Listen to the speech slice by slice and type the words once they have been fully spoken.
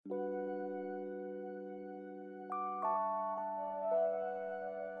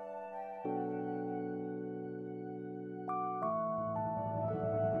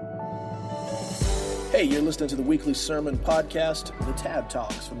Hey, you're listening to the weekly sermon podcast, The Tab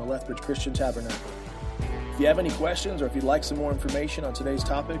Talks from the Lethbridge Christian Tabernacle. If you have any questions or if you'd like some more information on today's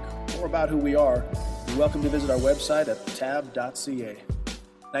topic or about who we are, you're welcome to visit our website at tab.ca.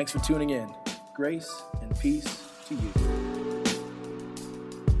 Thanks for tuning in. Grace and peace to you.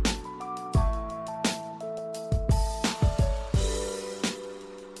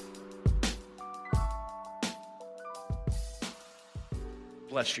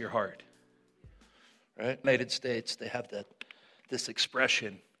 Bless your heart. Right? United States, they have this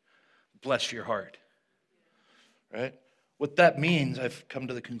expression, bless your heart. Right? What that means, I've come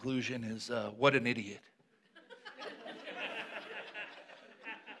to the conclusion, is what an idiot.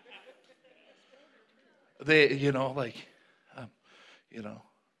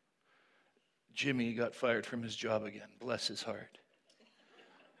 Jimmy got fired from his job again. Bless his heart.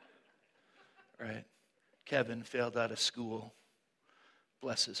 Right? Kevin failed out of school.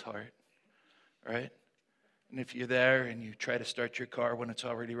 Bless his heart. Right? And if you're there and you try to start your car when it's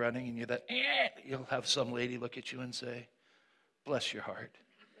already running and you're that, you'll have some lady look at you and say, bless your heart.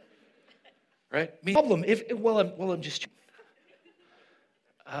 Right? Problem, I'm just...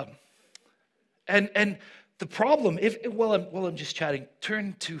 And the problem, I'm just chatting,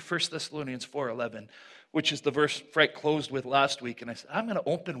 turn to 1 Thessalonians 4:11, which is the verse Frank closed with last week. And I said, I'm going to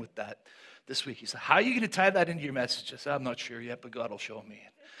open with that this week. He said, how are you going to tie that into your message? I said, I'm not sure yet, but God will show me.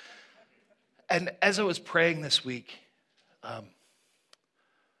 And as I was praying this week,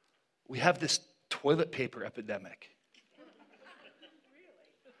 we have this toilet paper epidemic.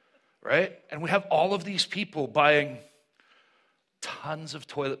 Right? And we have all of these people buying tons of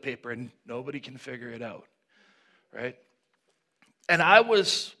toilet paper and nobody can figure it out. Right? And I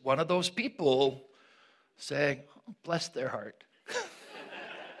was one of those people saying, oh, bless their heart.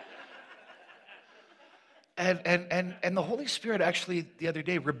 And the Holy Spirit actually the other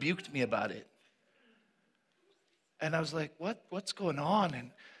day rebuked me about it. And I was like, what's going on?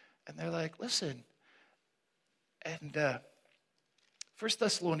 And they're like, listen. And 1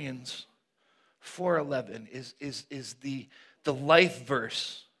 Thessalonians 4:11 is the life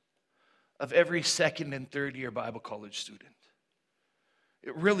verse of every second and third year Bible college student.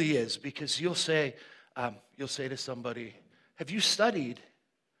 It really is, because you'll say to somebody, have you studied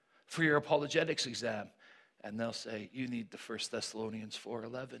for your apologetics exam? And they'll say, you need the 1 Thessalonians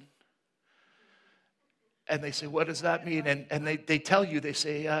 4:11. And they say, what does that mean? And they tell you, they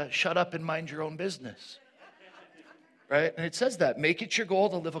say, shut up and mind your own business. Right? And it says that. Make it your goal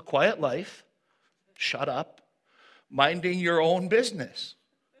to live a quiet life. Shut up. Minding your own business.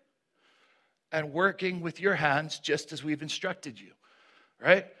 And working with your hands just as we've instructed you.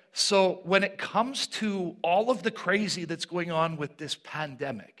 Right? So when it comes to all of the crazy that's going on with this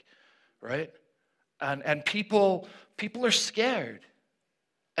pandemic, right? And people are scared.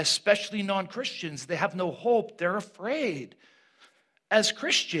 Especially non-Christians. They have no hope. They're afraid. As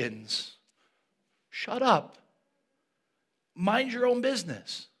Christians, shut up. Mind your own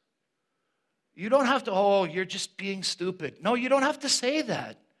business. You don't have to, you're just being stupid. No, you don't have to say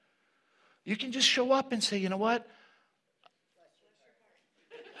that. You can just show up and say, you know what?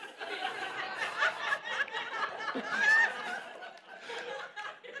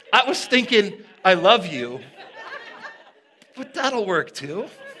 I was thinking, I love you. But that'll work too.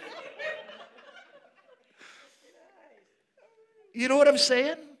 You know what I'm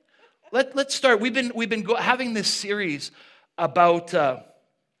saying? Let's start. We've been having this series about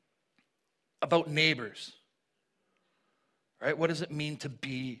neighbors. Right? What does it mean to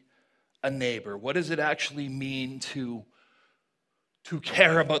be a neighbor? What does it actually mean to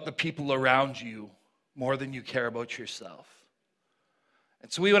care about the people around you more than you care about yourself?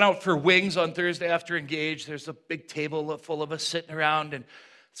 And so we went out for wings on Thursday after Engage. There's a big table full of us sitting around. And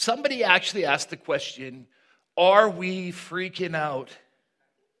somebody actually asked the question, are we freaking out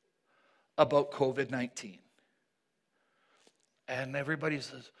about COVID-19? And everybody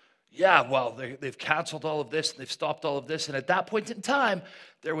says, yeah, well, they've canceled all of this and they've stopped all of this. And at that point in time,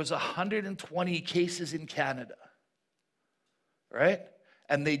 there was 120 cases in Canada. Right?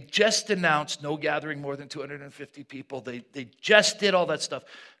 And they just announced no gathering more than 250 people. They just did all that stuff.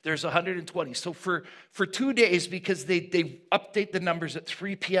 There's 120. So for 2 days, because they update the numbers at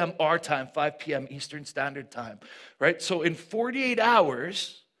 3 p.m. our time, 5 p.m. Eastern Standard Time, right? So in 48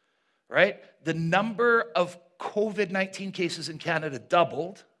 hours, right, the number of COVID-19 cases in Canada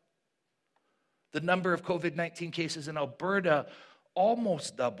doubled. The number of COVID-19 cases in Alberta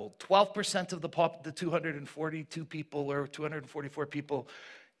almost doubled. 12% of the 242 people or 244 people,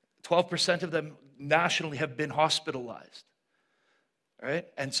 12% of them nationally have been hospitalized. Right?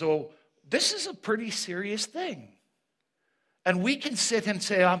 And so this is a pretty serious thing. And we can sit and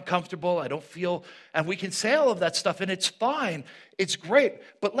say, I'm comfortable, I don't feel, and we can say all of that stuff, and it's fine. It's great.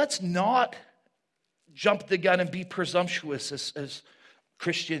 But let's not jump the gun and be presumptuous as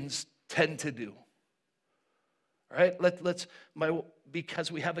Christians tend to do. Right?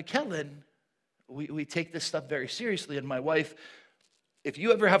 Because we have a Kellen, we take this stuff very seriously. And my wife, if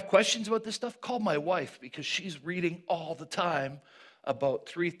you ever have questions about this stuff, call my wife, because she's reading all the time about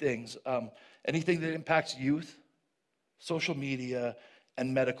three things. Anything that impacts youth, social media,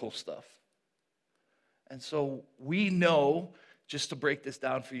 and medical stuff. And so we know, just to break this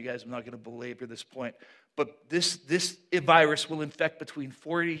down for you guys, I'm not going to belabor this point, but this virus will infect between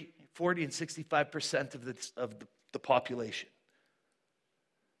 40 and 65% of the population.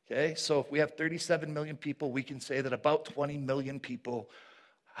 Okay, so if we have 37 million people, we can say that about 20 million people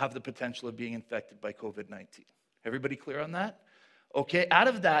have the potential of being infected by COVID-19. Everybody clear on that? Okay, out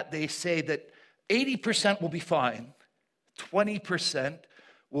of that, they say that 80% will be fine, 20%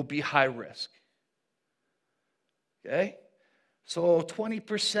 will be high risk. Okay, so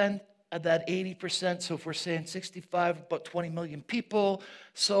 20% of that 80%, so if we're saying 65, about 20 million people,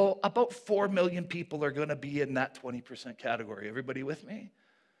 so about 4 million people are going to be in that 20% category. Everybody with me?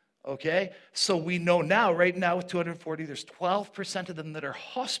 Okay, so we know now, right now with 240, there's 12% of them that are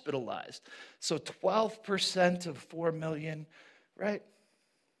hospitalized. So 12% of 4 million, right?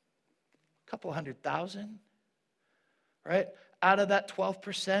 A couple 100,000, right? Out of that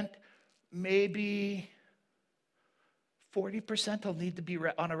 12%, maybe 40% will need to be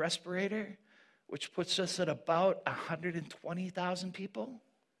on a respirator, which puts us at about 120,000 people.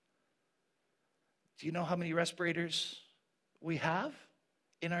 Do you know how many respirators we have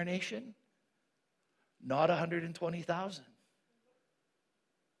in our nation? Not 120,000.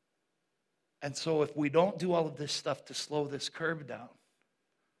 And so if we don't do all of this stuff to slow this curve down,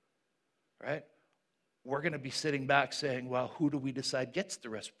 right, we're going to be sitting back saying, well, who do we decide gets the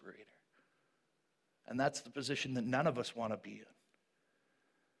respirator? And that's the position that none of us want to be in.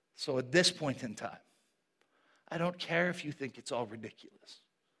 So at this point in time, I don't care if you think it's all ridiculous.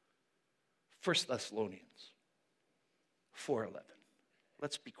 1 Thessalonians 4:11.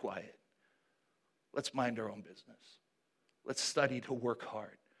 Let's be quiet. Let's mind our own business. Let's study to work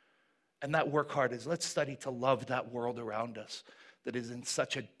hard. And that work hard is, let's study to love that world around us that is in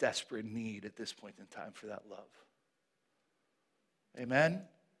such a desperate need at this point in time for that love. Amen?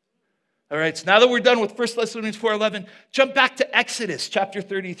 All right, so now that we're done with 1 Thessalonians 4:11, jump back to Exodus chapter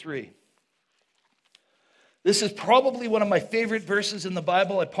 33. This is probably one of my favorite verses in the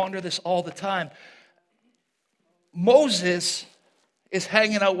Bible. I ponder this all the time. Moses is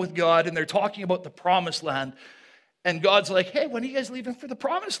hanging out with God, and they're talking about the promised land. And God's like, hey, when are you guys leaving for the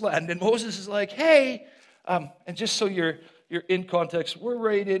promised land? And Moses is like, hey, and just so you're in context, we're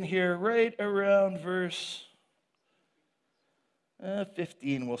right in here, right around verse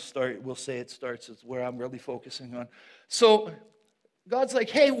 15, we'll say it starts, is where I'm really focusing on. So God's like,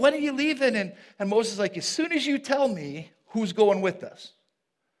 hey, when are you leaving? And Moses is like, as soon as you tell me who's going with us.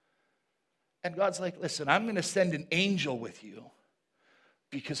 And God's like, listen, I'm going to send an angel with you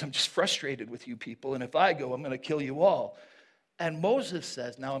because I'm just frustrated with you people, and if I go, I'm going to kill you all. And Moses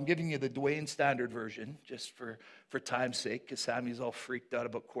says, now I'm giving you the Dwayne Standard version, just for time's sake, because Sammy's all freaked out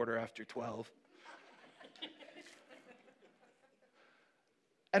about 12:15.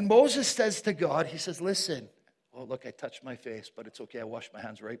 And Moses says to God, he says, listen, oh, look, I touched my face, but it's okay, I washed my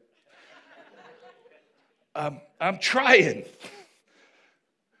hands right. I'm trying.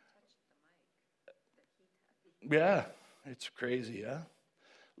 Yeah, it's crazy, huh?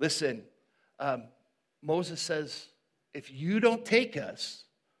 Listen, Moses says, if you don't take us,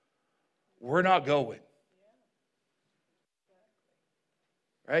 we're not going.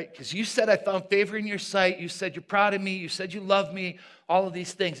 Right? Because you said I found favor in your sight. You said you're proud of me. You said you love me. All of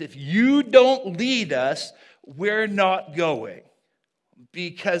these things. If you don't lead us, we're not going.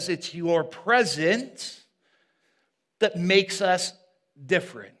 Because it's your presence that makes us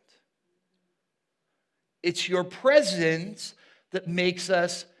different. It's your presence that makes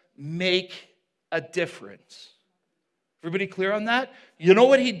us make a difference. Everybody clear on that? You know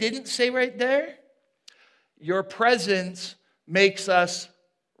what he didn't say right there? Your presence makes us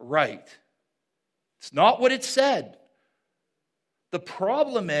right. It's not what it said. The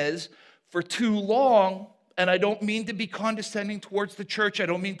problem is, for too long, and I don't mean to be condescending towards the church, I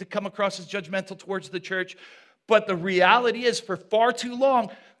don't mean to come across as judgmental towards the church, but the reality is, for far too long,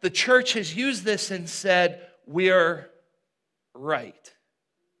 the church has used this and said, we're right.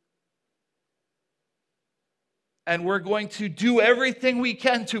 And we're going to do everything we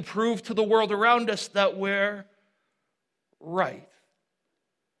can to prove to the world around us that we're right.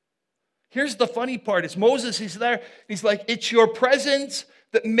 Here's the funny part. It's Moses, he's there. He's like, it's your presence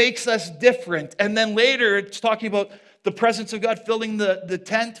that makes us different. And then later, it's talking about the presence of God filling the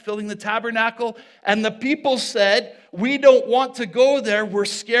tent, filling the tabernacle. And the people said, we don't want to go there. We're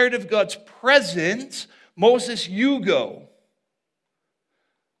scared of God's presence. Moses, you go.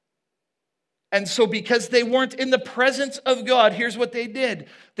 And so because they weren't in the presence of God, here's what they did.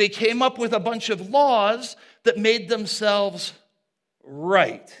 They came up with a bunch of laws that made themselves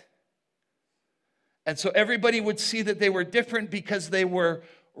right. And so everybody would see that they were different because they were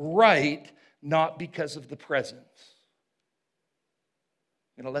right, not because of the presence.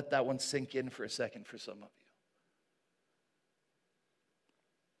 I'm going to let that one sink in for a second for some of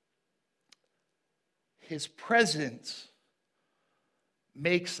you. His presence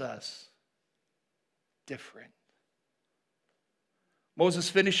makes us different. Moses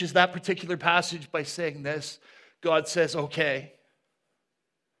finishes that particular passage by saying this. God says, okay,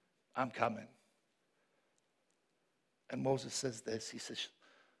 I'm coming. And Moses says this. He says,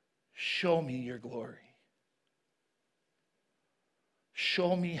 show me your glory.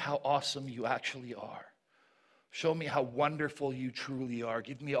 Show me how awesome you actually are. Show me how wonderful you truly are.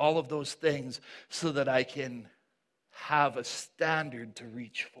 Give me all of those things so that I can have a standard to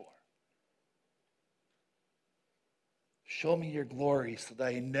reach for. Show me your glory so that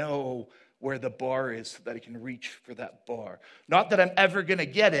I know where the bar is so that I can reach for that bar. Not that I'm ever going to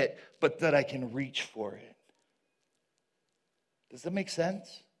get it, but that I can reach for it. Does that make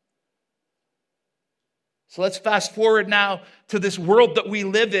sense? So let's fast forward now to this world that we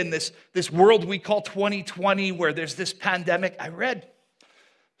live in, this world we call 2020, where there's this pandemic. I read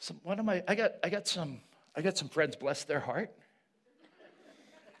I got some friends, bless their heart,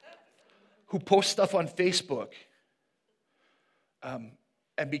 who post stuff on Facebook.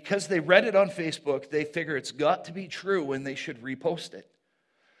 And because they read it on Facebook, they figure it's got to be true and they should repost it.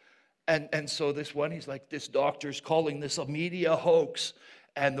 And so this one, he's like, this doctor's calling this a media hoax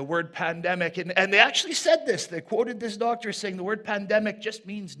and the word pandemic. And they actually said this. They quoted this doctor saying the word pandemic just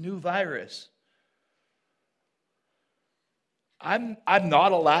means new virus. I'm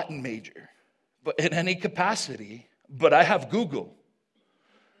not a Latin major, but in any capacity, but I have Google.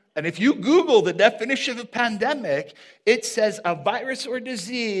 And if you Google the definition of pandemic, it says a virus or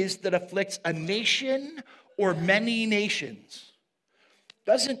disease that afflicts a nation or many nations.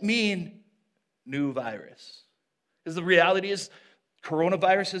 Doesn't mean new virus. Because the reality is,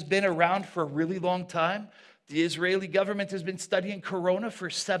 coronavirus has been around for a really long time. The Israeli government has been studying corona for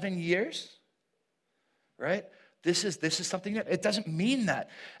 7 years, right? This is something that it doesn't mean that.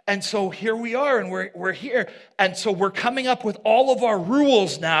 And so here we are, and we're here. And so we're coming up with all of our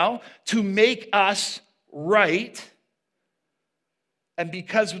rules now to make us right. And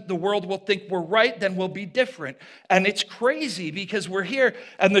because the world will think we're right, then we'll be different. And it's crazy because we're here,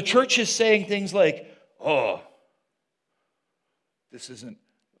 and the church is saying things like, oh, this isn't.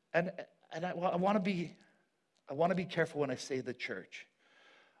 And I want to be careful when I say the church.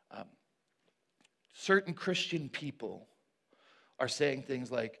 Certain Christian people are saying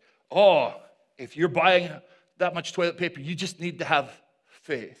things like, oh, if you're buying that much toilet paper, you just need to have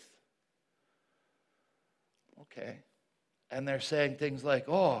faith. Okay. And they're saying things like,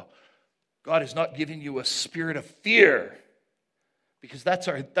 oh, God is not giving you a spirit of fear. Because that's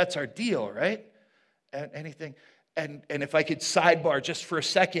our deal, right? And anything. And if I could sidebar just for a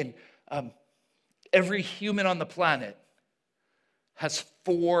second, every human on the planet has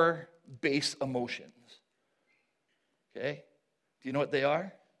 4 base emotions. Okay? Do you know what they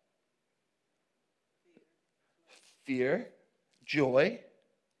are? Fear, joy,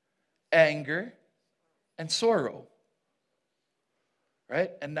 anger, and sorrow.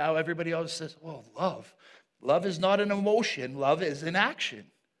 Right? And now everybody always says, well, love. Love is not an emotion. Love is an action.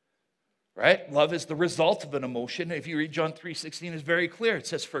 Right? Love is the result of an emotion. If you read John 3:16, it's very clear. It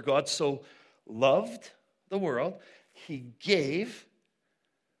says, for God so loved the world, he gave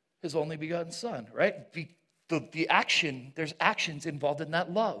his only begotten son, right? The action, there's actions involved in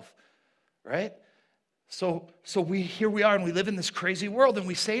that love, right? So here we are, and we live in this crazy world, and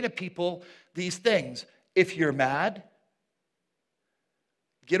we say to people these things. If you're mad,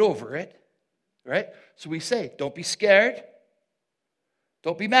 get over it, right? So we say, don't be scared.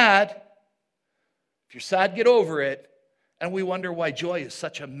 Don't be mad. If you're sad, get over it. And we wonder why joy is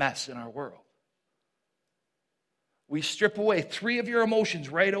such a mess in our world. We strip away 3 of your emotions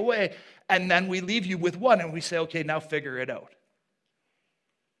right away, and then we leave you with 1, and we say, okay, now figure it out.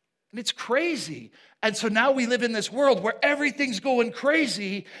 And it's crazy. And so now we live in this world where everything's going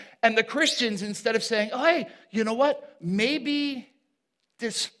crazy, and the Christians, instead of saying, oh, hey, you know what? Maybe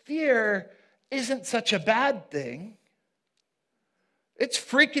this fear isn't such a bad thing. It's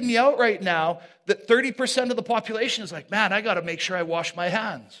freaking me out right now that 30% of the population is like, man, I got to make sure I wash my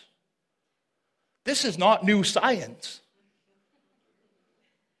hands. This is not new science,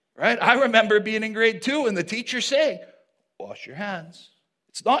 right? I remember being in grade 2 and the teacher saying, wash your hands.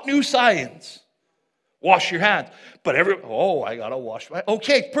 It's not new science. Wash your hands. But I got to wash my,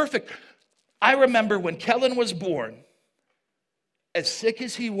 okay, perfect. I remember when Kellen was born, as sick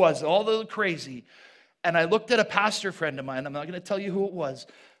as he was, all the crazy, and I looked at a pastor friend of mine. I'm not going to tell you who it was,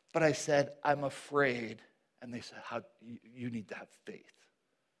 but I said, I'm afraid. And they said, "How you need to have faith.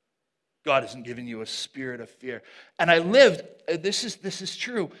 God isn't giving you a spirit of fear." And I lived, this is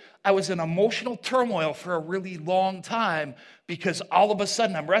true, I was in emotional turmoil for a really long time because all of a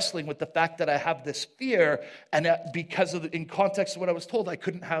sudden I'm wrestling with the fact that I have this fear, and because of in context of what I was told, I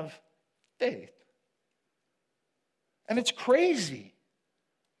couldn't have faith. And it's crazy.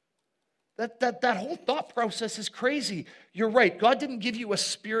 That whole thought process is crazy. You're right. God didn't give you a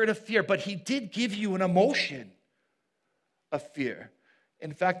spirit of fear, but he did give you an emotion of fear.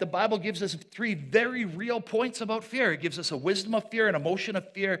 In fact, the Bible gives us 3 very real points about fear. It gives us a wisdom of fear, an emotion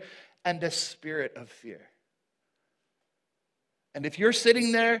of fear, and a spirit of fear. And if you're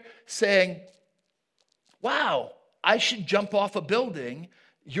sitting there saying, wow, I should jump off a building,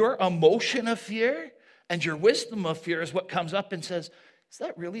 your emotion of fear and your wisdom of fear is what comes up and says, is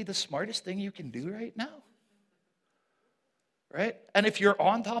that really the smartest thing you can do right now? Right? And if you're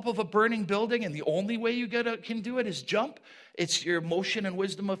on top of a burning building and the only way you can do it is jump, it's your emotion and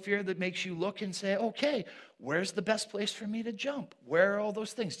wisdom of fear that makes you look and say, okay, where's the best place for me to jump? Where are all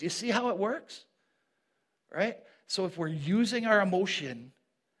those things? Do you see how it works? Right? So if we're using our emotion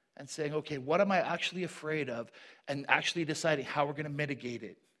and saying, okay, what am I actually afraid of? And actually deciding how we're going to mitigate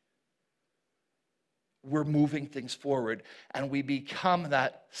it, we're moving things forward, and we become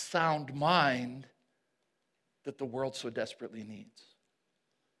that sound mind that the world so desperately needs.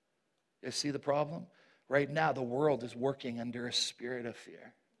 You see the problem? Right now, the world is working under a spirit of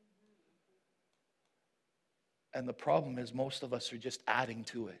fear. And the problem is most of us are just adding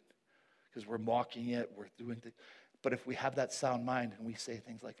to it because we're mocking it, we're doing things. But if we have that sound mind and we say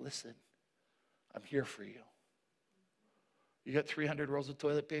things like, listen, I'm here for you. You got 300 rolls of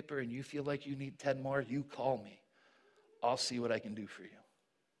toilet paper and you feel like you need 10 more, you call me. I'll see what I can do for you.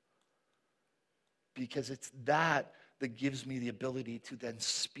 Because it's that gives me the ability to then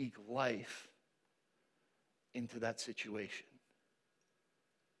speak life into that situation.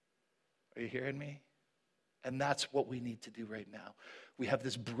 Are you hearing me? And that's what we need to do right now. We have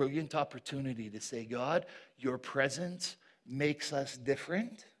this brilliant opportunity to say, God, your presence makes us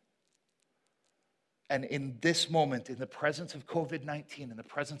different. And in this moment, in the presence of COVID-19, in the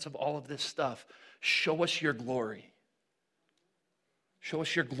presence of all of this stuff, show us your glory. Show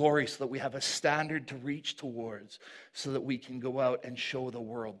us your glory so that we have a standard to reach towards, so that we can go out and show the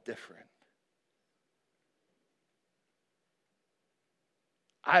world different.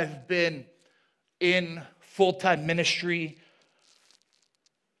 I've been in full-time ministry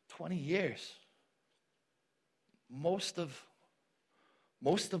 20 years. Most of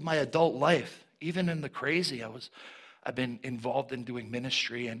my adult life, even in the crazy, I've been involved in doing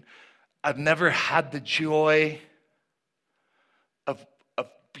ministry, and I've never had the joy of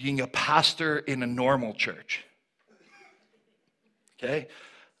being a pastor in a normal church. Okay?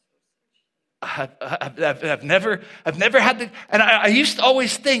 I've never had the, and I used to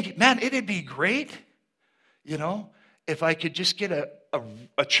always think, man, it'd be great, if I could just get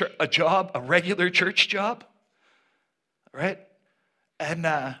a job, a regular church job, right? And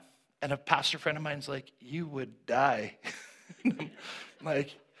a pastor friend of mine's like, you would die. I'm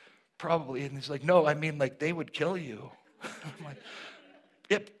like, probably. And he's like, no, I mean, like, they would kill you. I'm like,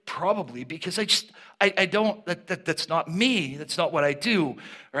 yeah, probably, because I don't, that's not me. That's not what I do,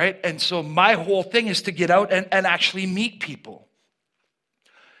 right? And so my whole thing is to get out and actually meet people.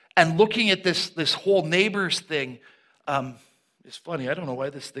 And looking at this whole neighbors thing, it's funny. I don't know why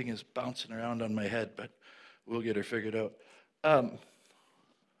this thing is bouncing around on my head, but we'll get her figured out.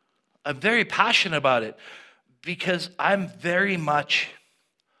 I'm very passionate about it because I'm very much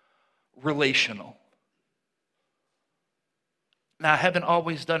relational. Now, I haven't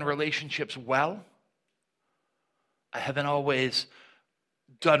always done relationships well. I haven't always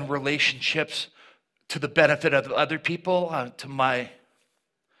done relationships to the benefit of other people, to my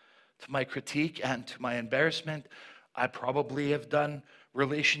critique and to my embarrassment. I probably have done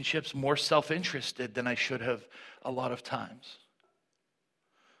relationships more self-interested than I should have a lot of times.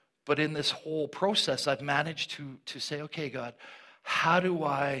 But in this whole process, I've managed to say, okay, God, how do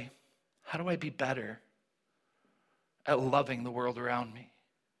I be better at loving the world around me?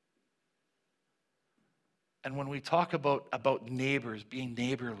 And when we talk about neighbors, being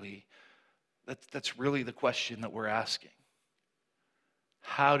neighborly, that's really the question that we're asking.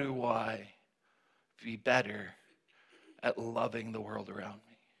 How do I be better at loving the world around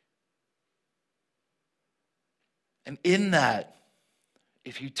me? And in that,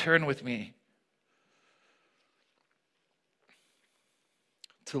 if you turn with me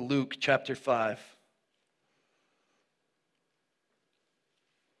to Luke chapter 5.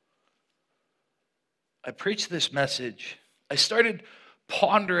 I preached this message. I started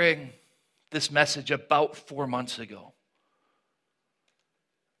pondering this message about 4 months ago.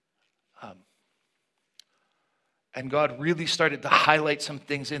 And God really started to highlight some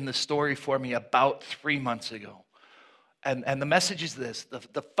things in the story for me about 3 months ago. And the message is this,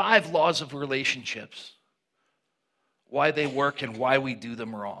 the 5 laws of relationships, why they work and why we do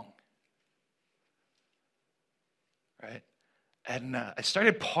them wrong. Right? And I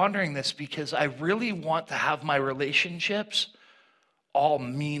started pondering this because I really want to have my relationships all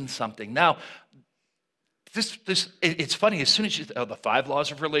mean something. Now, it's funny, as soon as you, the 5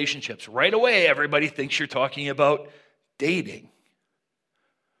 laws of relationships, right away everybody thinks you're talking about dating,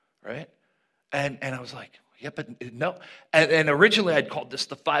 right? And I was like, yeah, but no. And originally I'd called this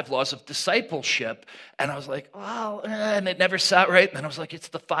the 5 laws of discipleship, and I was like, well, and it never sat right. And then I was like, it's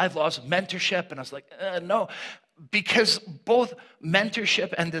the 5 laws of mentorship, and I was like, no, because both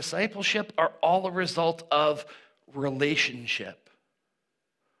mentorship and discipleship are all a result of relationship.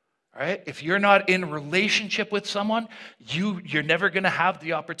 Right? If you're not in relationship with someone, you're never going to have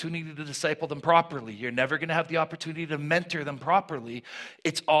the opportunity to disciple them properly. You're never going to have the opportunity to mentor them properly.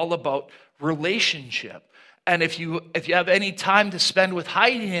 It's all about relationship. And if you have any time to spend with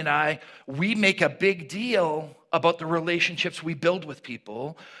Heidi and I, we make a big deal about the relationships we build with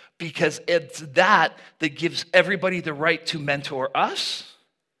people because it's that gives everybody the right to mentor us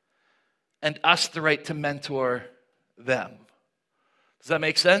and us the right to mentor them. Does that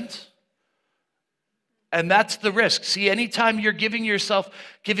make sense? And that's the risk. See, anytime you're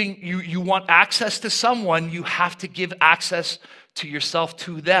you want access to someone, you have to give access to yourself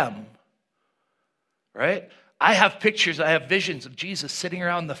to them. Right? I have pictures, I have visions of Jesus sitting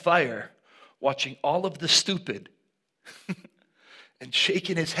around the fire, watching all of the stupid and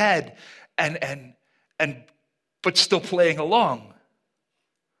shaking his head but still playing along.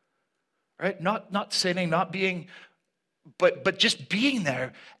 Right? Not sinning, not being But just being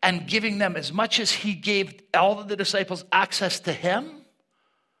there and giving them as much as he gave all of the disciples access to him,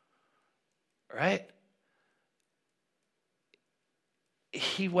 right?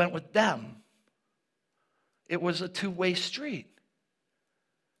 He went with them. It was a two-way street.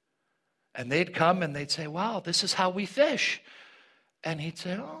 And they'd come and they'd say, wow, this is how we fish. And he'd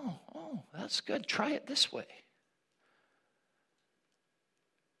say, oh, that's good. Try it this way.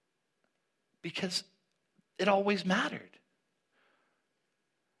 Because it always mattered.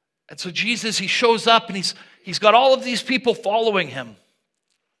 And so Jesus, he shows up and he's got all of these people following him.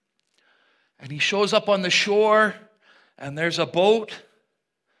 And he shows up on the shore and there's a boat.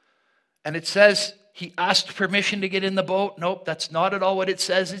 And it says he asked permission to get in the boat. Nope, that's not at all what it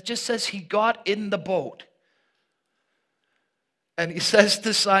says. It just says he got in the boat. And he says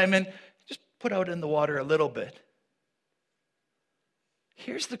to Simon, just put out in the water a little bit.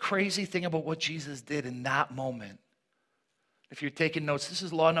 Here's the crazy thing about what Jesus did in that moment. If you're taking notes, this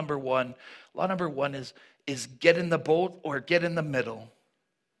is law number 1. Law number 1 is get in the boat or get in the middle.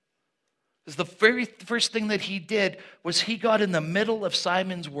 Because the very first thing that he did was he got in the middle of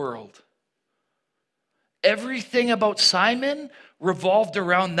Simon's world. Everything about Simon revolved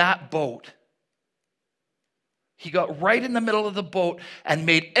around that boat. He got right in the middle of the boat and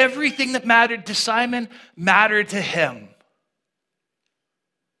made everything that mattered to Simon matter to him.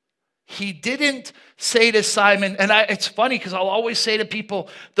 He didn't say to Simon, and it's funny because I'll always say to people,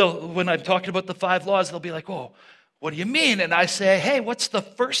 when I'm talking about the 5 laws, they'll be like, oh, what do you mean? And I say, hey, what's the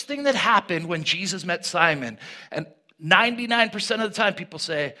first thing that happened when Jesus met Simon? And 99% of the time people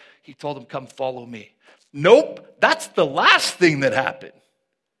say, he told him, come follow me. Nope, that's the last thing that happened.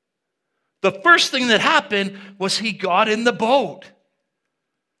 The first thing that happened was he got in the boat.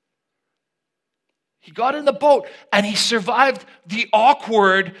 He got in the boat and he survived the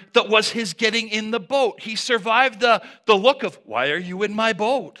awkward that was his getting in the boat. He survived the look of, why are you in my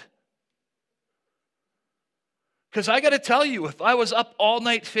boat? Because I got to tell you, if I was up all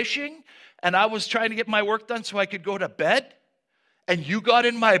night fishing and I was trying to get my work done so I could go to bed and you got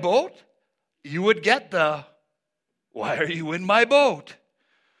in my boat, you would get the, why are you in my boat?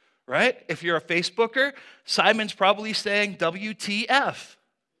 Right? If you're a Facebooker, Simon's probably saying, WTF.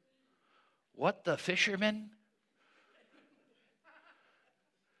 What the fisherman?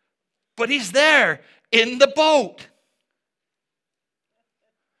 But he's there in the boat.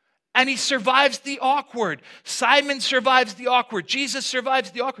 And he survives the awkward. Simon survives the awkward. Jesus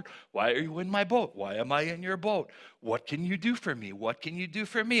survives the awkward. Why are you in my boat? Why am I in your boat? What can you do for me? What can you do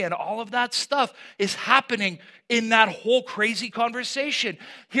for me? And all of that stuff is happening in that whole crazy conversation.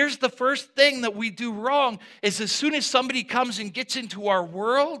 Here's the first thing that we do wrong is as soon as somebody comes and gets into our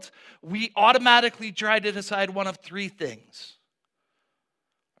world, we automatically try to decide one of three things.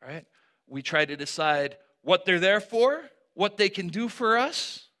 All right? We try to decide what they're there for, what they can do for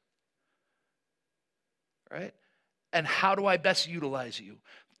us, right? And how do I best utilize you?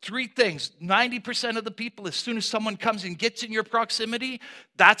 Three things. 90% of the people, as soon as someone comes and gets in your proximity,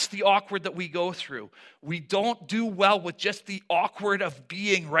 that's the awkward that we go through. We don't do well with just the awkward of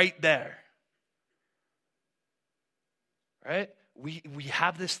being right there. Right? We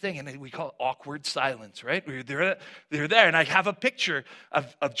have this thing, and we call it awkward silence, right? They're there, and I have a picture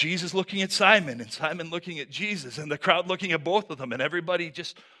of Jesus looking at Simon, and Simon looking at Jesus, and the crowd looking at both of them, and everybody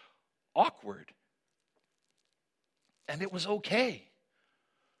just awkward. And it was okay.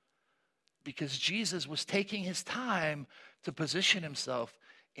 Because Jesus was taking his time to position himself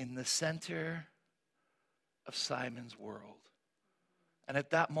in the center of Simon's world. And at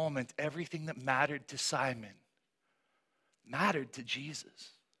that moment, everything that mattered to Simon mattered to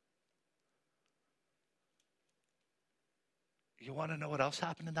Jesus. You want to know what else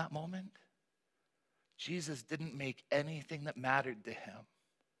happened in that moment? Jesus didn't make anything that mattered to him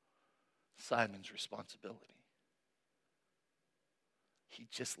Simon's responsibility. He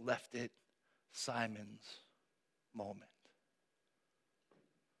just left it Simon's moment.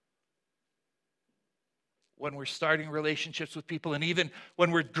 When we're starting relationships with people, and even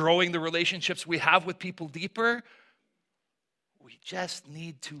when we're growing the relationships we have with people deeper, we just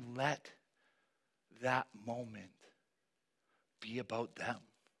need to let that moment be about them.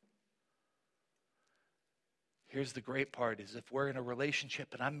 Here's the great part is if we're in a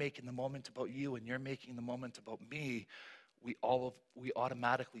relationship and I'm making the moment about you and you're making the moment about me, we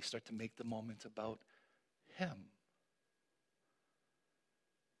automatically start to make the moment about him.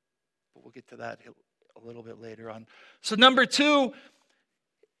 But we'll get to that a little bit later on. So number 2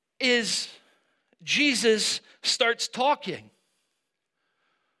 is Jesus starts talking.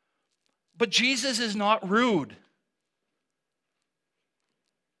 But Jesus is not rude.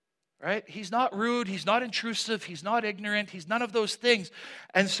 Right? He's not rude, he's not intrusive, he's not ignorant, he's none of those things.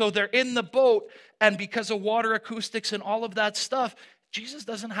 And so they're in the boat, and because of water acoustics and all of that stuff, Jesus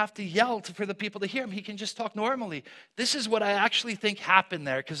doesn't have to yell for the people to hear him. He can just talk normally. This is what I actually think happened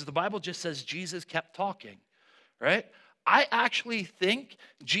there, because the Bible just says Jesus kept talking, right? I actually think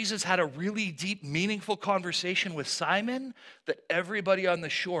Jesus had a really deep, meaningful conversation with Simon that everybody on the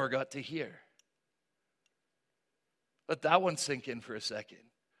shore got to hear. Let that one sink in for a second.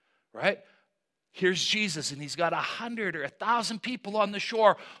 Right? Here's Jesus, and he's got 100 or 1,000 people on the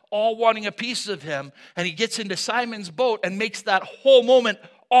shore all wanting a piece of him. And he gets into Simon's boat and makes that whole moment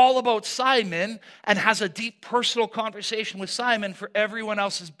all about Simon and has a deep personal conversation with Simon for everyone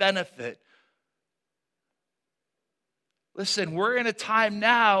else's benefit. Listen, we're in a time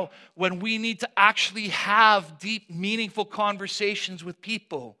now when we need to actually have deep, meaningful conversations with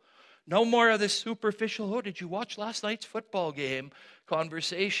people. No more of this superficial, oh, did you watch last night's football game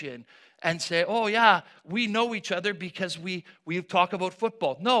conversation and say, oh yeah, we know each other because we talk about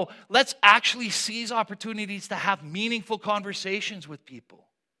football. No, let's actually seize opportunities to have meaningful conversations with people.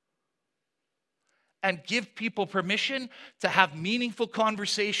 And give people permission to have meaningful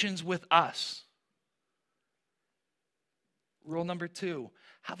conversations with us. Rule number 2,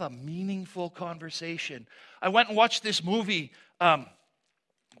 have a meaningful conversation. I went and watched this movie,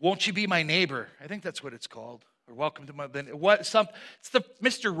 Won't You Be My Neighbor? I think that's what it's called. Or Welcome to My... It's the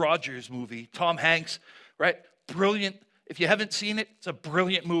Mr. Rogers movie. Tom Hanks, right? Brilliant. If you haven't seen it, it's a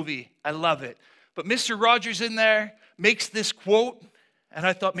brilliant movie. I love it. But Mr. Rogers in there makes this quote, and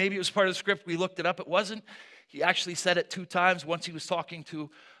I thought maybe it was part of the script. We looked it up. It wasn't. He actually said it 2 times. Once he was talking to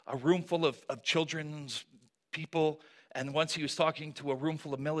a room full of children's people, and once he was talking to a room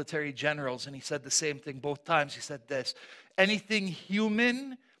full of military generals, and he said the same thing both times. He said this: anything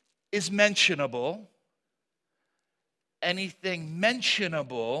human is mentionable. Anything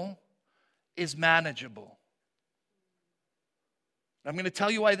mentionable is manageable. I'm going to tell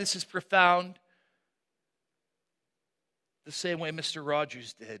you why this is profound. The same way Mr.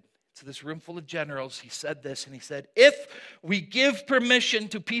 Rogers did. To this room full of generals, he said this, and he said, if we give permission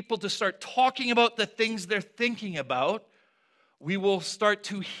to people to start talking about the things they're thinking about, we will start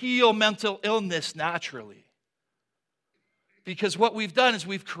to heal mental illness naturally. Because what we've done is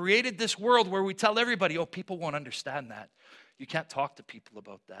we've created this world where we tell everybody, oh, people won't understand that. You can't talk to people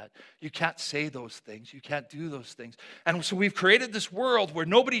about that. You can't say those things. You can't do those things. And so we've created this world where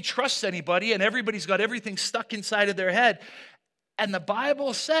nobody trusts anybody and everybody's got everything stuck inside of their head. And the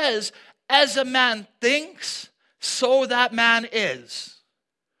Bible says, as a man thinks, so that man is.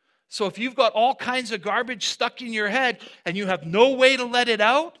 So if you've got all kinds of garbage stuck in your head and you have no way to let it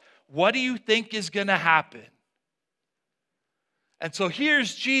out, what do you think is going to happen? And so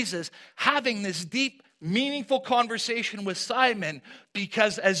here's Jesus having this deep, meaningful conversation with Simon,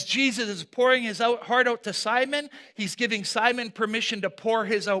 because as Jesus is pouring his heart out to Simon, he's giving Simon permission to pour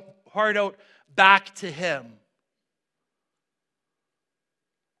his heart out back to him.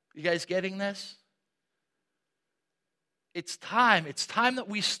 You guys getting this? It's time. It's time that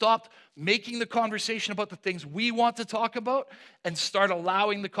we stop making the conversation about the things we want to talk about and start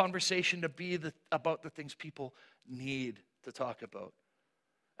allowing the conversation to be about the things people need to talk about.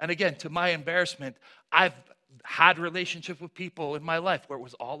 And again, to my embarrassment, I've had relationships with people in my life where it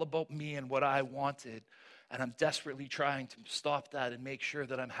was all about me and what I wanted. And I'm desperately trying to stop that and make sure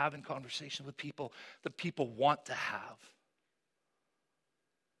that I'm having conversations with people that people want to have.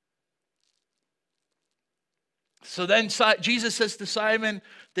 So then Jesus says to Simon,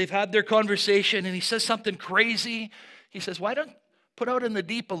 they've had their conversation, and he says something crazy. He says, why don't put out in the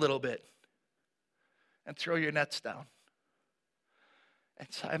deep a little bit and throw your nets down?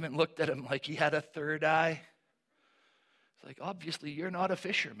 And Simon looked at him like he had a third eye. It's like, obviously, you're not a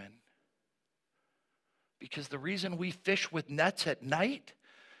fisherman. Because the reason we fish with nets at night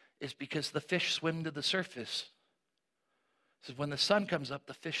is because the fish swim to the surface. So when the sun comes up,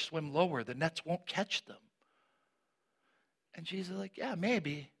 the fish swim lower. The nets won't catch them. And Jesus is like, yeah,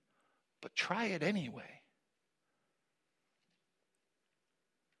 maybe, but try it anyway.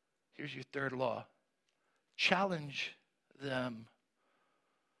 Here's your third law. Challenge them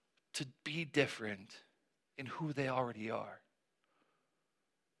to be different in who they already are.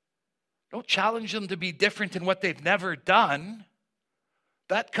 Don't challenge them to be different in what they've never done.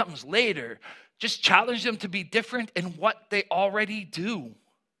 That comes later. Just challenge them to be different in what they already do.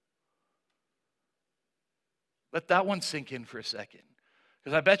 Let that one sink in for a second.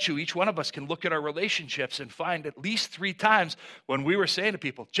 Because I bet you each one of us can look at our relationships and find at least 3 times when we were saying to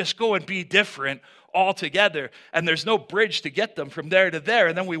people, just go and be different altogether. And there's no bridge to get them from there to there.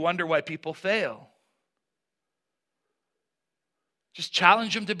 And then we wonder why people fail. Just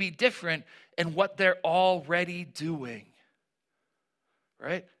challenge them to be different in what they're already doing.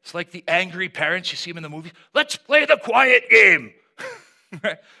 Right? It's like the angry parents you see them in the movie. Let's play the quiet game.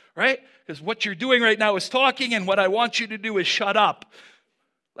 Right? Because what you're doing right now is talking, and what I want you to do is shut up.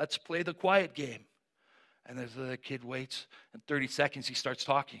 Let's play the quiet game. And as the kid waits, in 30 seconds he starts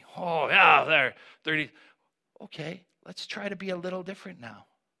talking. Oh, yeah, there, 30. Okay, let's try to be a little different now.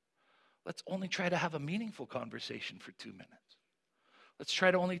 Let's only try to have a meaningful conversation for 2 minutes. Let's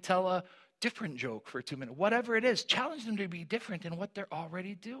try to only tell a different joke for 2 minutes. Whatever it is, challenge them to be different in what they're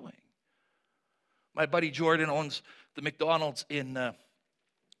already doing. My buddy Jordan owns the McDonald's in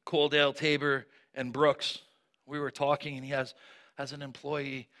Coaldale, Tabor, and Brooks. We were talking, and he has an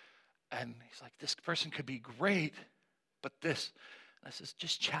employee, and he's like, this person could be great, but this. And I says,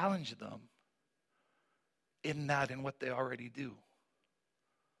 just challenge them in what they already do.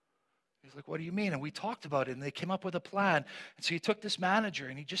 He's like, what do you mean? And we talked about it, and they came up with a plan. And so he took this manager,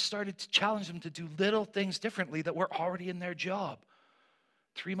 and he just started to challenge them to do little things differently that were already in their job.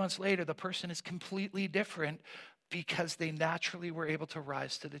 3 months later, the person is completely different because they naturally were able to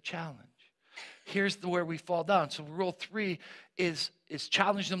rise to the challenge. Here's where we fall down. So rule 3 is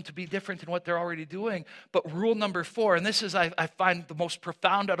challenge them to be different in what they're already doing. But rule number 4, and this is I find the most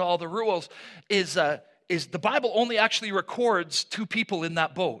profound out of all the rules, is the Bible only actually records 2 people in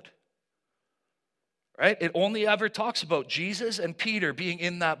that boat. Right? It only ever talks about Jesus and Peter being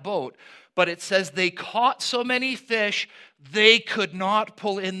in that boat. But it says they caught so many fish, they could not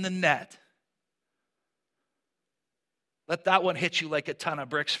pull in the net. Let that one hit you like a ton of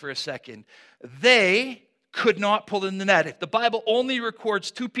bricks for a second. They could not pull in the net. If the Bible only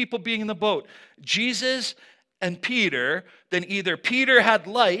records 2 people being in the boat, Jesus and Peter, then either Peter had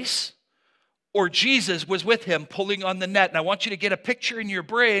lice or Jesus was with him pulling on the net. And I want you to get a picture in your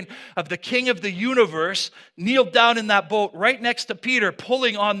brain of the King of the universe kneeled down in that boat right next to Peter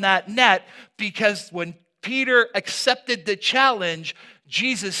pulling on that net, because when Peter accepted the challenge,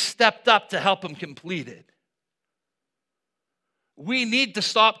 Jesus stepped up to help him complete it. We need to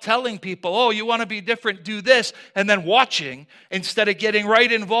stop telling people, oh, you want to be different, do this, and then watching, instead of getting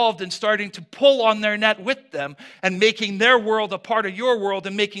right involved and starting to pull on their net with them and making their world a part of your world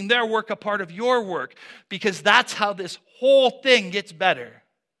and making their work a part of your work, because that's how this whole thing gets better.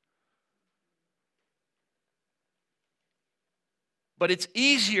 But it's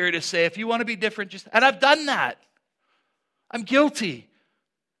easier to say, if you want to be different, and I've done that. I'm guilty.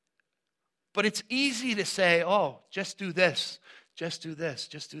 But it's easy to say, oh, just do this, just do this,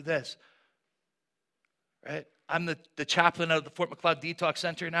 just do this. Right? I'm the chaplain of the Fort Macleod Detox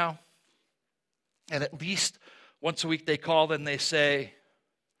Center now. And at least once a week they call and they say,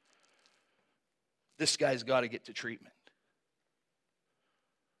 this guy's got to get to treatment.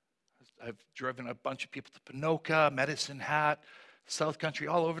 I've driven a bunch of people to Ponoka, Medicine Hat, South Country,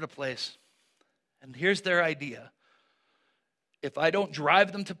 all over the place. And here's their idea. If I don't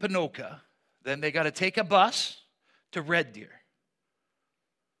drive them to Ponoka, then they got to take a bus to Red Deer.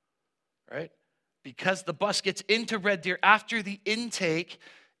 Right? Because the bus gets into Red Deer after the intake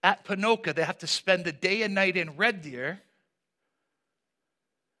at Ponoka, they have to spend the day and night in Red Deer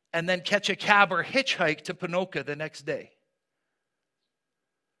and then catch a cab or hitchhike to Ponoka the next day.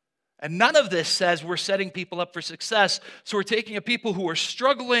 And none of this says we're setting people up for success. So we're taking a people who are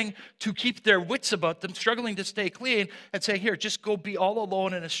struggling to keep their wits about them, struggling to stay clean, and saying, here, just go be all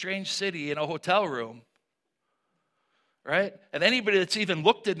alone in a strange city in a hotel room. Right? And anybody that's even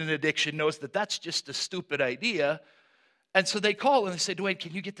looked at an addiction knows that that's just a stupid idea. And so they call and they say, Dwayne,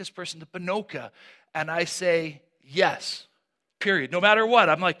 can you get this person to Ponoka? And I say, yes, period. No matter what.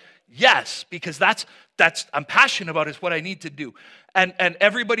 I'm like, yes, because that's I'm passionate about is what I need to do. And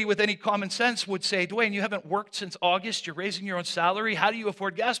everybody with any common sense would say, Dwayne, you haven't worked since August. You're raising your own salary. How do you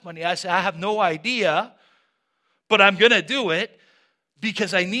afford gas money? I say, I have no idea, but I'm going to do it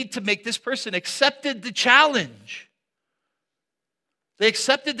because I need to make this person accepted the challenge. They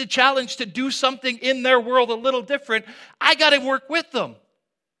accepted the challenge to do something in their world a little different. I got to work with them.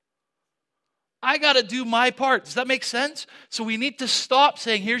 I got to do my part. Does that make sense? So we need to stop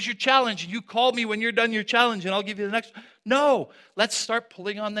saying, here's your challenge, and you call me when you're done your challenge, and I'll give you the next. No, let's start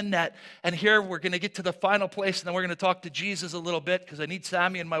pulling on the net. And here we're going to get to the final place, and then we're going to talk to Jesus a little bit, because I need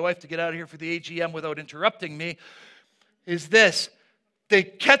Sammy and my wife to get out of here for the AGM without interrupting me, is this. They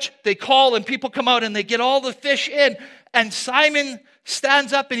call, and people come out, and they get all the fish in, and Simon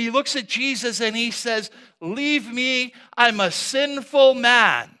stands up, and he looks at Jesus, and he says, leave me, I'm a sinful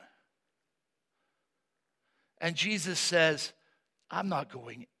man. And Jesus says, I'm not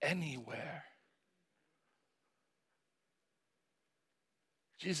going anywhere.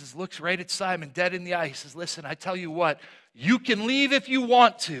 Jesus looks right at Simon, dead in the eye. He says, listen, I tell you what, you can leave if you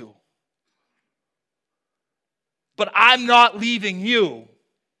want to, but I'm not leaving you.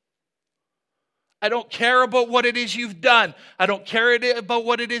 I don't care about what it is you've done. I don't care about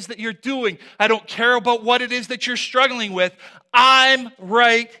what it is that you're doing. I don't care about what it is that you're struggling with. I'm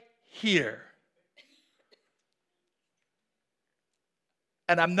right here.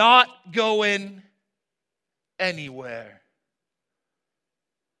 And I'm not going anywhere.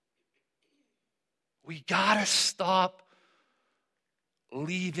 We got to stop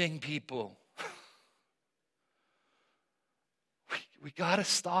leaving people. We got to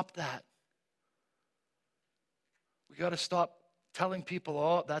stop that. We got to stop telling people,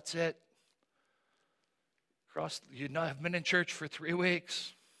 oh, that's it. I've been in church for 3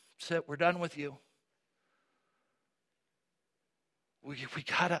 weeks. That's it. We're done with you. We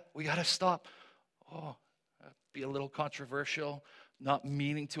gotta stop. Oh, be a little controversial, not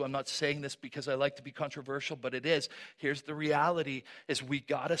meaning to. I'm not saying this because I like to be controversial, but it is. Here's the reality, is we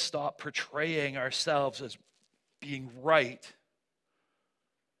gotta stop portraying ourselves as being right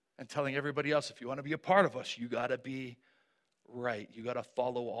and telling everybody else, if you want to be a part of us, you gotta be right. You gotta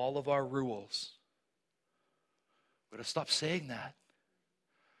follow all of our rules. We gotta stop saying that.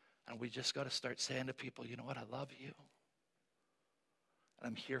 And we just gotta start saying to people, you know what, I love you. And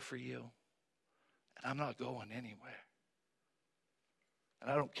I'm here for you. And I'm not going anywhere.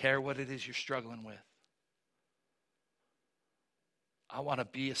 And I don't care what it is you're struggling with. I want to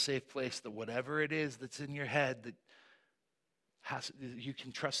be a safe place that whatever it is that's in your head that you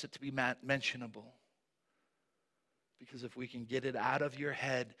can trust it to be mentionable. Because if we can get it out of your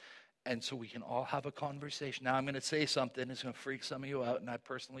head, and so we can all have a conversation. Now I'm going to say something that's going to freak some of you out, and I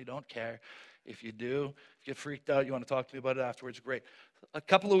personally don't care. If you do, if you get freaked out, you want to talk to me about it afterwards, great. A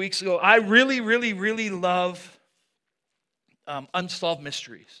couple of weeks ago, I really, really, really love unsolved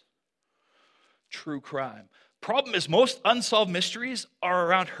mysteries, true crime. Problem is, most unsolved mysteries are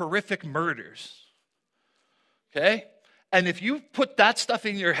around horrific murders, okay? And if you put that stuff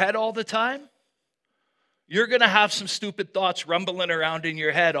in your head all the time, you're going to have some stupid thoughts rumbling around in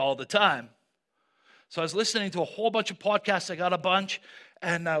your head all the time. So I was listening to a whole bunch of podcasts. I got a bunch.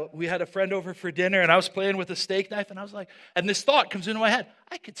 And we had a friend over for dinner, and I was playing with a steak knife, and I was like, and this thought comes into my head,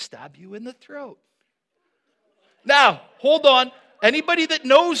 I could stab you in the throat. Now, hold on. Anybody that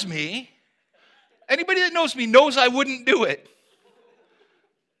knows me knows I wouldn't do it.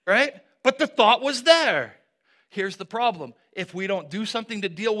 right? But the thought was there. Here's the problem. If we don't do something to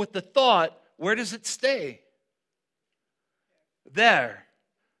deal with the thought, where does it stay? There.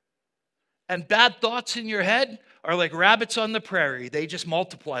 And bad thoughts in your head are like rabbits on the prairie. They just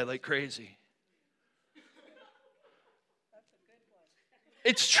multiply like crazy.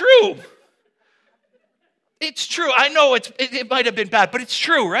 It's true. It's true. I know it might have been bad, but it's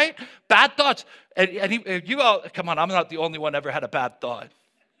true, right? Bad thoughts. And you all, come on, I'm not the only one ever had a bad thought.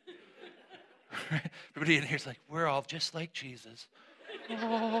 Everybody in here's like, we're all just like Jesus.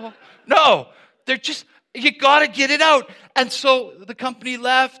 Oh. No, they're just, you got to get it out. And so the company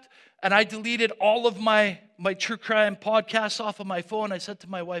left, and I deleted all of my true crime podcasts off of my phone. I said to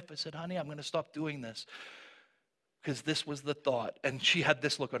my wife, I said, honey, I'm going to stop doing this. Because this was the thought. And she had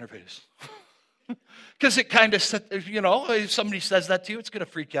this look on her face. Because it kind of said, if somebody says that to you, it's going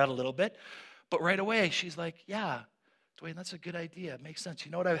to freak you out a little bit. But right away, she's like, yeah, Dwayne, that's a good idea. It makes sense.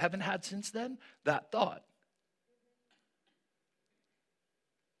 You know what I haven't had since then? That thought.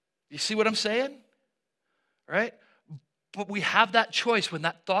 You see what I'm saying? Right? But we have that choice. When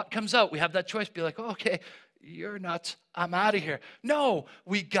that thought comes out, we have that choice. Be like, oh, okay, you're nuts. I'm out of here. No,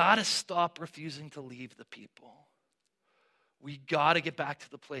 we got to stop refusing to leave the people. We got to get back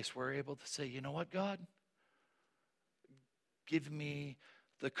to the place where we're able to say, you know what, God? Give me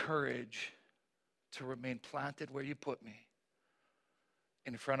the courage to remain planted where you put me,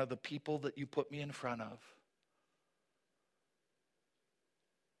 in front of the people that you put me in front of,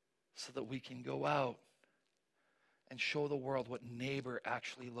 so that we can go out and show the world what neighbor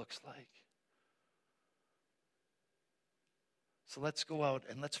actually looks like. So let's go out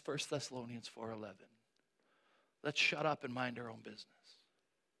and let's 1 Thessalonians 4:11. Let's shut up and mind our own business.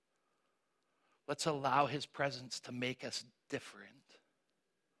 Let's allow his presence to make us different.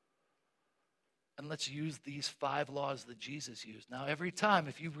 And let's use these 5 laws that Jesus used. Now, every time,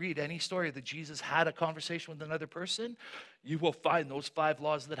 if you read any story that Jesus had a conversation with another person, you will find those 5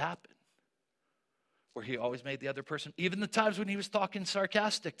 laws that happen. Where he always made the other person, even the times when he was talking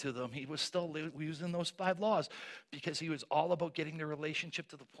sarcastic to them, he was still using those 5 laws, because he was all about getting the relationship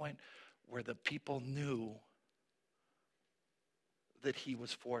to the point where the people knew that he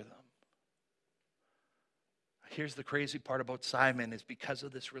was for them. Here's the crazy part about Simon, is because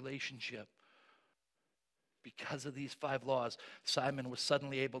of this relationship, because of these 5 laws, Simon was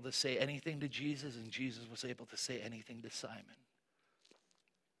suddenly able to say anything to Jesus, and Jesus was able to say anything to Simon.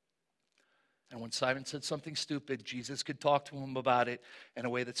 And when Simon said something stupid, Jesus could talk to him about it in a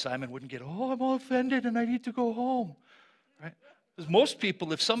way that Simon wouldn't get, oh, I'm all offended and I need to go home. Right? Because most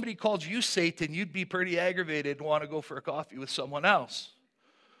people, if somebody called you Satan, you'd be pretty aggravated and want to go for a coffee with someone else.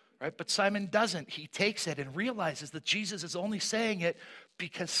 Right? But Simon doesn't. He takes it and realizes that Jesus is only saying it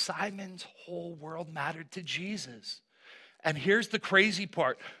because Simon's whole world mattered to Jesus. And here's the crazy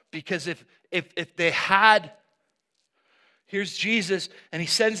part, because if they had, here's Jesus, and he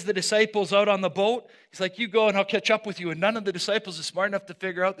sends the disciples out on the boat. He's like, you go and I'll catch up with you. And none of the disciples is smart enough to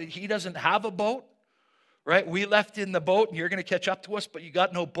figure out that he doesn't have a boat. Right? We left in the boat and you're going to catch up to us, but you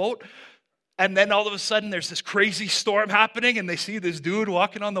got no boat. And then all of a sudden there's this crazy storm happening and they see this dude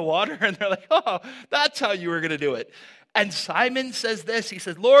walking on the water and they're like, oh, that's how you were going to do it. And Simon says this, he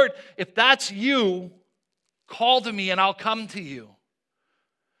says, Lord, if that's you, call to me and I'll come to you.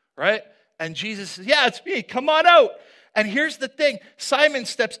 Right? And Jesus says, yeah, it's me. Come on out. And here's the thing. Simon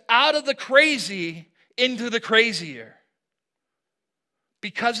steps out of the crazy into the crazier.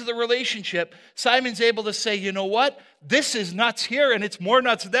 Because of the relationship, Simon's able to say, you know what? This is nuts here and it's more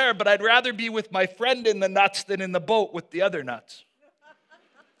nuts there, but I'd rather be with my friend in the nuts than in the boat with the other nuts.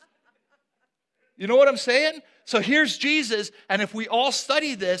 You know what I'm saying? So here's Jesus, and if we all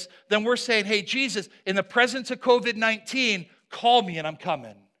study this, then we're saying, hey, Jesus, in the presence of COVID-19, call me and I'm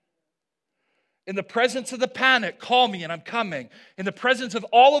coming. In the presence of the panic, call me and I'm coming. In the presence of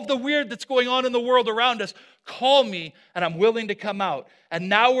all of the weird that's going on in the world around us, call me and I'm willing to come out. And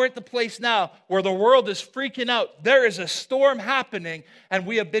now we're at the place now where the world is freaking out. There is a storm happening, and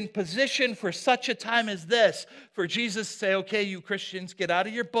we have been positioned for such a time as this for Jesus to say, okay, you Christians, get out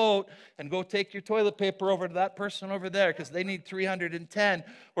of your boat and go take your toilet paper over to that person over there because they need 310,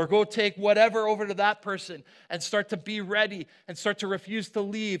 or go take whatever over to that person and start to be ready and start to refuse to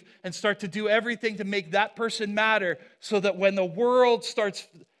leave and start to do everything to make that person matter, so that when the world starts,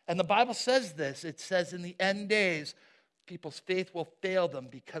 and the Bible says this, it says in the end days, people's faith will fail them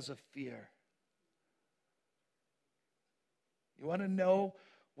because of fear. You want to know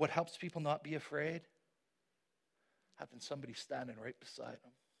what helps people not be afraid? Having somebody standing right beside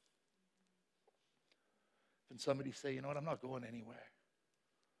them. Having somebody say, you know what, I'm not going anywhere.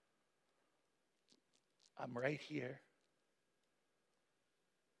 I'm right here.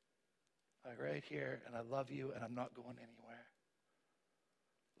 right here, and I love you, and I'm not going anywhere.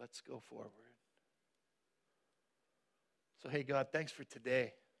 Let's go forward. So, hey, God, thanks for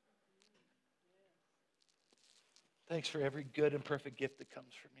today. Thanks for every good and perfect gift that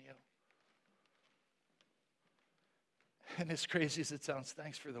comes from you. And as crazy as it sounds,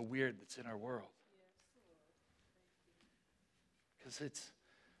 thanks for the weird that's in our world. Because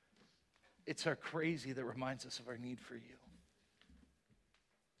it's our crazy that reminds us of our need for you.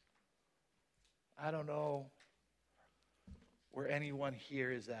 I don't know where anyone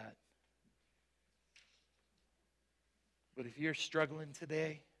here is at. But if you're struggling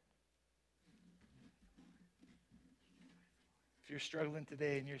today,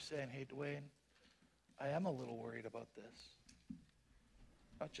 and you're saying, hey, Dwayne, I am a little worried about this.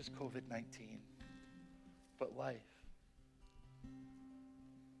 Not just COVID-19, but life.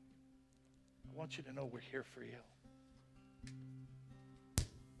 I want you to know we're here for you.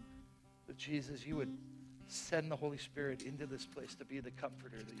 That Jesus, you would send the Holy Spirit into this place to be the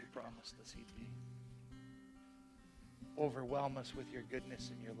comforter that you promised us he'd be. Overwhelm us with your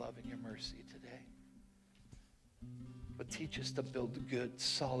goodness and your love and your mercy today. But teach us to build good,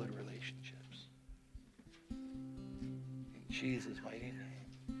 solid relationships. In Jesus' mighty name.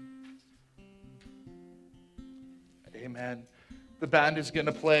 Amen. The band is going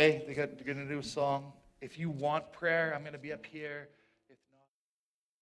to play. They're going to do a song. If you want prayer, I'm going to be up here.